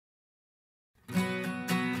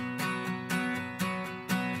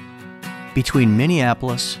Between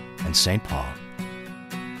Minneapolis and St. Paul,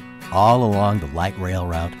 all along the light rail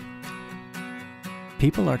route,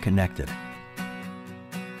 people are connected.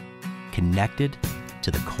 Connected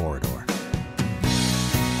to the corridor.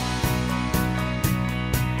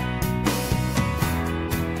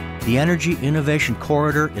 The Energy Innovation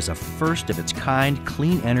Corridor is a first-of-its-kind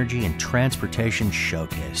clean energy and transportation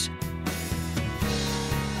showcase.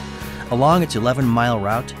 Along its 11-mile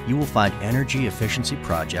route, you will find energy efficiency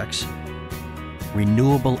projects,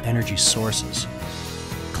 renewable energy sources,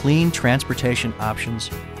 clean transportation options,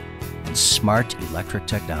 and smart electric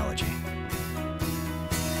technology.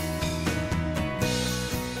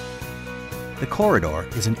 The Corridor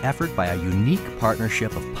is an effort by a unique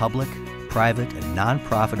partnership of public, private, and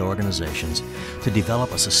nonprofit organizations to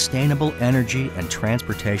develop a sustainable energy and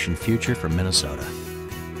transportation future for Minnesota.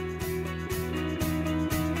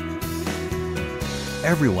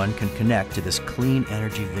 Everyone can connect to this clean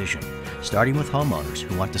energy vision, starting with homeowners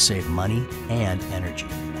who want to save money and energy.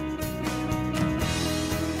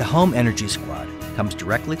 The Home Energy Squad comes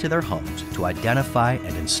directly to their homes to identify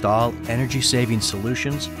and install energy-saving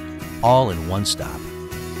solutions, all in one stop.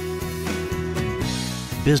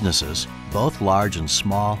 Businesses, both large and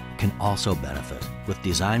small, can also benefit with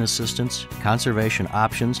design assistance, conservation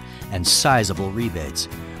options, and sizable rebates,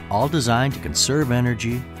 all designed to conserve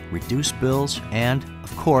energy, reduce bills, and,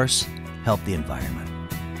 of course, help the environment.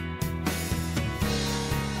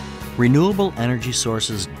 Renewable energy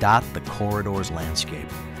sources dot the corridor's landscape,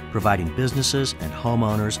 providing businesses and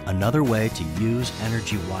homeowners another way to use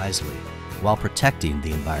energy wisely while protecting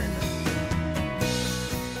the environment.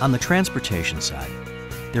 On the transportation side,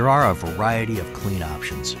 there are a variety of clean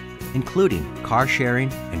options, including car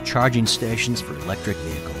sharing and charging stations for electric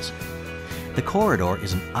vehicles. The Corridor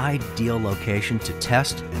is an ideal location to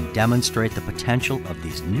test and demonstrate the potential of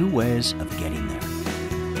these new ways of getting there.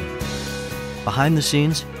 Behind the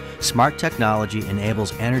scenes, smart technology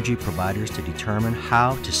enables energy providers to determine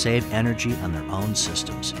how to save energy on their own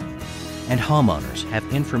systems. And homeowners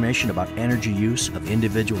have information about energy use of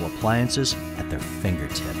individual appliances at their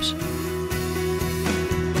fingertips.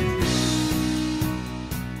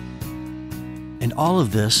 And all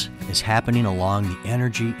of this is happening along the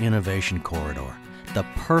Energy Innovation Corridor, the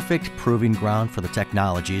perfect proving ground for the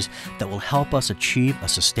technologies that will help us achieve a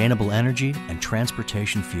sustainable energy and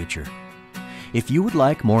transportation future. If you would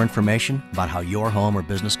like more information about how your home or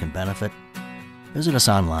business can benefit, visit us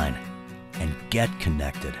online and get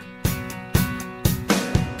connected.